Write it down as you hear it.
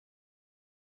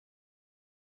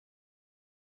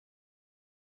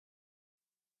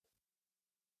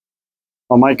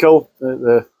Well, Michael,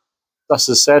 the dust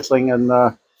is settling, and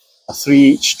a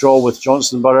 3-each draw with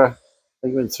Johnstone Burgh. I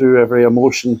think went through every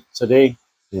emotion today.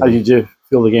 How did you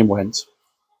feel the game went?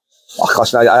 Oh,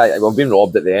 listen, we've been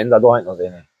robbed at the end. I don't think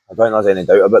there's any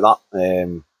doubt about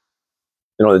that.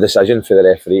 The decision for the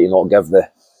referee to not give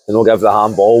the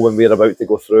handball when we're about to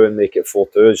go through and make it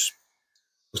 4-2 is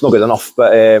it's not good enough.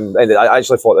 But I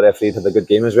actually thought the referee had a good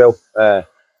game as well.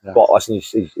 But listen,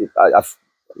 I've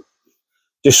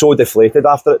just so deflated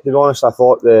after it. To be honest, I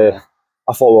thought we were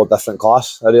a different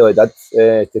class. I really did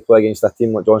to play against a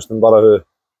team like Johnstone Burgh,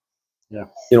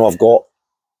 who have got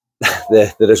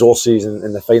the resources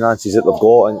and the finances that they've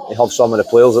got, and they have some of the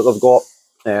players that they've got.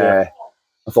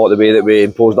 I thought the way that we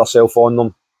imposed ourselves on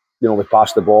them, we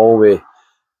passed the ball, we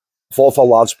fought for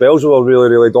large spells, we were really,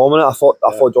 really dominant. I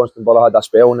thought Johnstone Burgh had a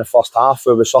spell in the first half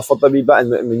where we suffered a wee bit,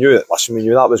 and we knew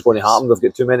that was going to happen. They've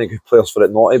got too many good players for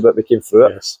it not to, but we came through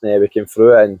it. We came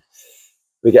through it, and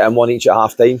we get in one each at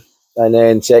half time, and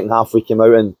then second half we came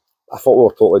out and I thought we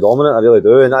were totally dominant. I really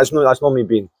do, and that's not me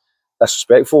being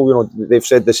disrespectful. They've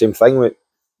said the same thing,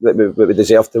 that we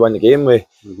deserve to win the game.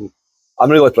 I'm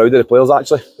really proud of the players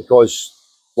actually, because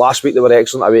last week they were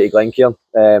excellent away to Glencairn,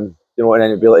 and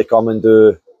then be able to come and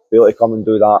do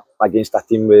that against a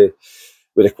team with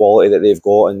the quality that they've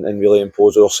got, and really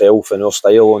impose ourselves and our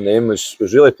style on them was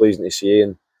really pleasing to see,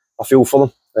 and I feel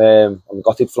for them. I'm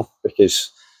gutted for them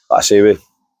because, like I say,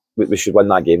 we should win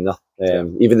that game there.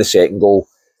 Even the second goal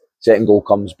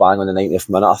comes bang on the 90th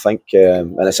minute, I think,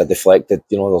 and it's a deflected.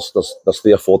 There's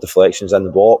 3 or 4 deflections in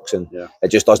the box, and it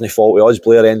just doesn't fall to us.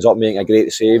 Blair ends up making a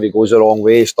great save. He goes the wrong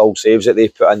way, still saves it. They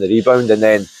put in the rebound, and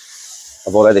then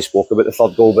I've already spoke about the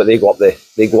third goal, but they go up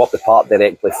the park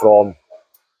directly from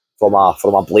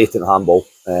a blatant handball.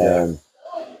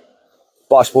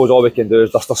 But I suppose all we can do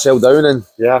is dust ourselves down and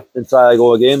try to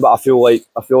go again. But I feel like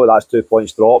that's 2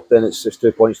 points dropped, and it's just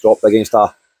 2 points dropped against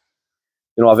a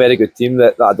very good team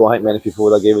that I don't think many people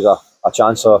would have gave us a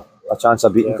chance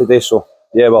of beating today. So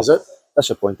is it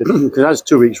disappointed? Because that's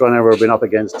 2 weeks running where we've been up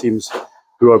against teams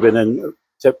who have been in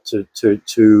tipped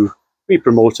to be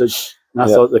promoted, and I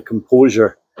thought the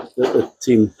composure that the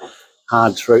team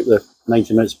had throughout the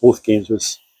 90 minutes of both games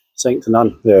was second to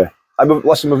none.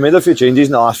 We've made a few changes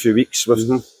in the last few weeks.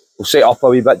 We've set up a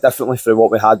wee bit differently from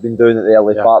what we had been doing at the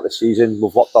early part of the season.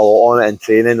 We've worked a lot on it in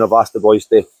training. We've asked the boys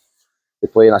to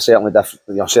play in a a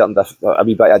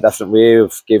wee bit of a different way.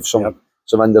 We've gave some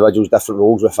individuals different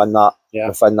roles within that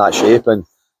shape, and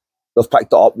they've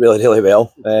picked it up really, really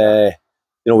well.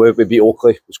 We beat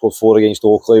Oakley. We scored 4 against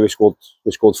Oakley. We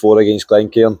scored 4 against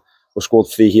Glencairn. We scored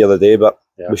 3 here today, but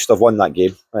we should have won that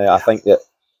game. I think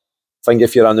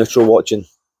if you're a neutral watching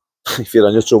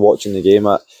the game,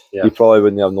 you probably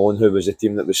wouldn't have known who was the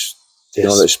team that was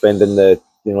that's spending the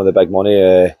big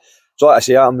money. So like I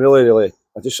say, I'm really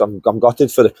I'm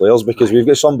gutted for the players, because we've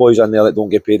got some boys in there that don't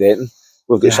get paid anything.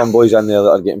 We've got some boys in there that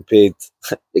are getting paid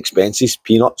expenses,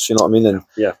 peanuts, you know what I mean? And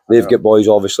they've got boys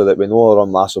obviously that we know are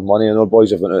on massive money, and our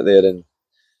boys have went out there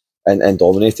and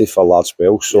dominated for large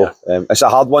spells. So it's a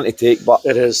hard one to take, but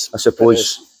it is. I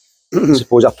suppose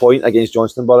a point against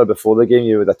Johnstone Burgh before the game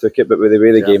you would have took it, but with the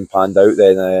way the game panned out,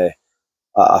 then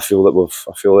I feel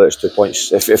that it's 2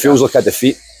 points. It feels like a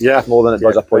defeat, more than it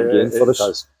does a point gain for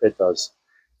us. It does.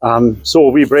 So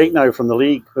we break now from the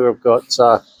league. We've got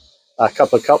a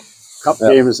couple of cup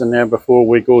games in there before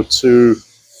we go to,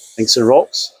 I think, St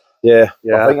Rocks. I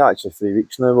think actually 3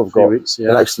 weeks now. We've got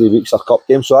the next 3 weeks are cup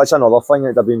games, so that's another thing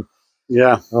that they've been.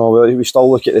 We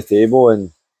still look at the table,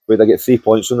 and we'd have got 3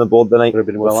 points on the board tonight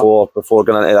before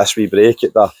going into this wee break.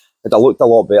 It'd have looked a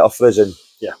lot better for us, and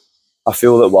I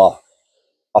feel that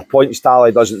our points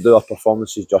tally doesn't do our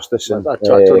performances justice. And I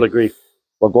totally agree.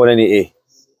 We're going to need to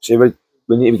see.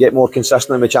 We need to get more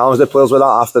consistent, and we challenge the players with that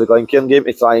after the Glencairn game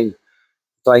to try and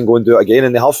go and do it again.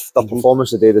 And they have. Their performance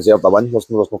today deserved a win. There's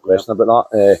no question about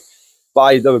that. But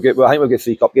I think we've got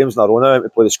 3 cup games in a row now. We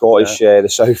play the Scottish, the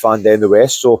South, and then the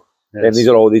West. So these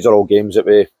are all games that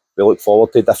we look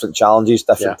forward to. Different challenges,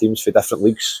 different teams for different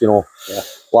leagues.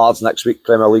 Lads next week,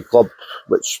 Premier League club,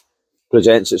 which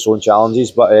presents its own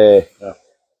challenges. But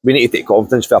we need to take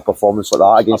confidence for a performance like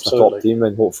that against a top team,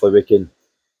 and hopefully we can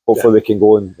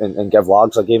go and give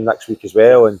Lads a game next week as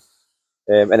well. And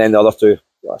then the other 2,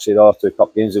 the other 2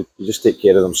 cup games, they just take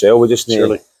care of themselves. We just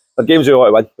need the games we want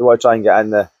to win. We want to try and get in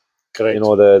the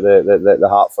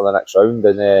heart for the next round,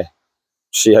 and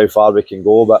see how far we can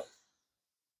go. But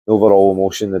the overall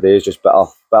emotion today is just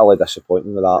bitterly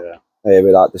disappointing with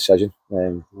that decision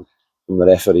from the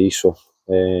referee. So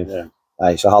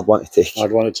it's a hard one to take.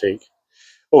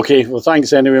 Okay, well,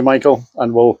 thanks anyway, Michael,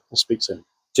 and we'll speak soon.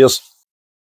 Cheers.